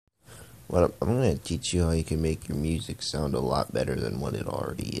I'm going to teach you how you can make your music sound a lot better than what it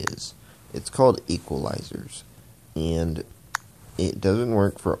already is. It's called Equalizers, and it doesn't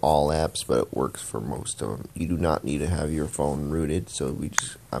work for all apps, but it works for most of them. You do not need to have your phone rooted, so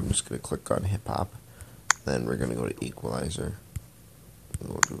I'm just going to click on hip hop, then we're going to go to Equalizer.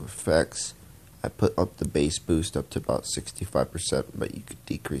 We'll go to Effects. I put up the bass boost up to about 65%, but you could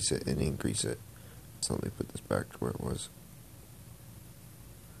decrease it and increase it. So let me put this back to where it was.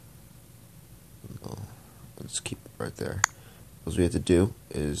 Let's keep it right there. What we have to do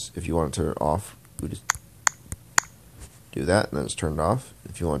is, if you want to turn it off, we just do that, and then it's turned off.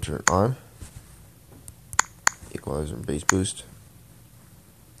 If you want to turn it on, Equalizer and bass boost,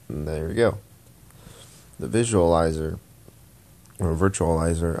 and there we go. The visualizer or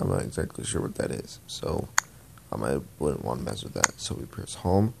virtualizer, I'm not exactly sure what that is, so I wouldn't want to mess with that. So we press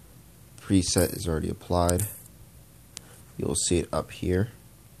home. Preset is already applied. You'll see it up here.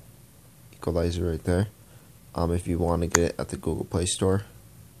 Equalizer right there. If you want to get it at the Google Play Store,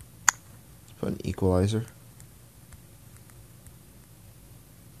 let's put an Equalizer.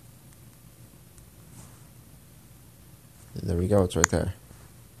 And there we go, it's right there.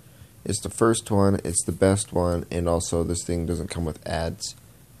 It's the first one, it's the best one, and also this thing doesn't come with ads.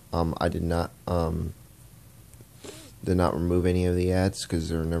 I did not remove any of the ads because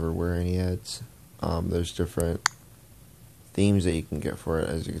there never were any ads. There's different themes that you can get for it,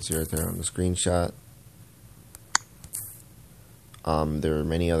 as you can see right there on the screenshot. There are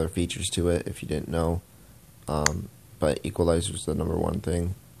many other features to it if you didn't know, but Equalizer is the #1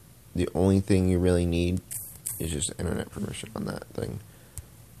 thing. The only thing you really need is just internet permission on that thing.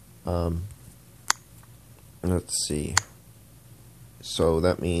 Let's see. So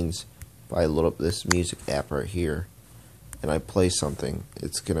that means if I load up this music app right here and I play something,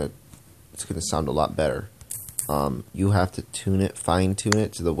 it's gonna sound a lot better. You have to fine tune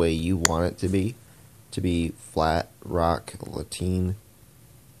it to the way you want it to be flat, rock, Latin,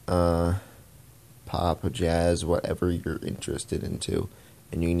 pop, jazz, whatever you're interested into,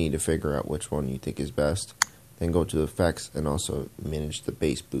 and you need to figure out which one you think is best. Then go to effects and also manage the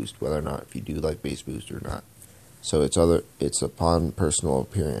bass boost, whether or not if you do like bass boost or not. So it's upon personal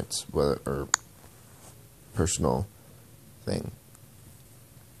appearance, or personal thing.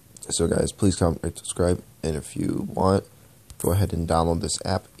 So guys, please comment, rate, subscribe, and if you want, go ahead and download this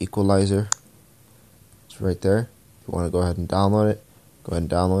app, Equalizer. It's right there. If you want to go ahead and download it, go ahead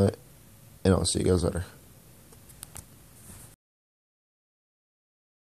and download it, and I'll see you guys later.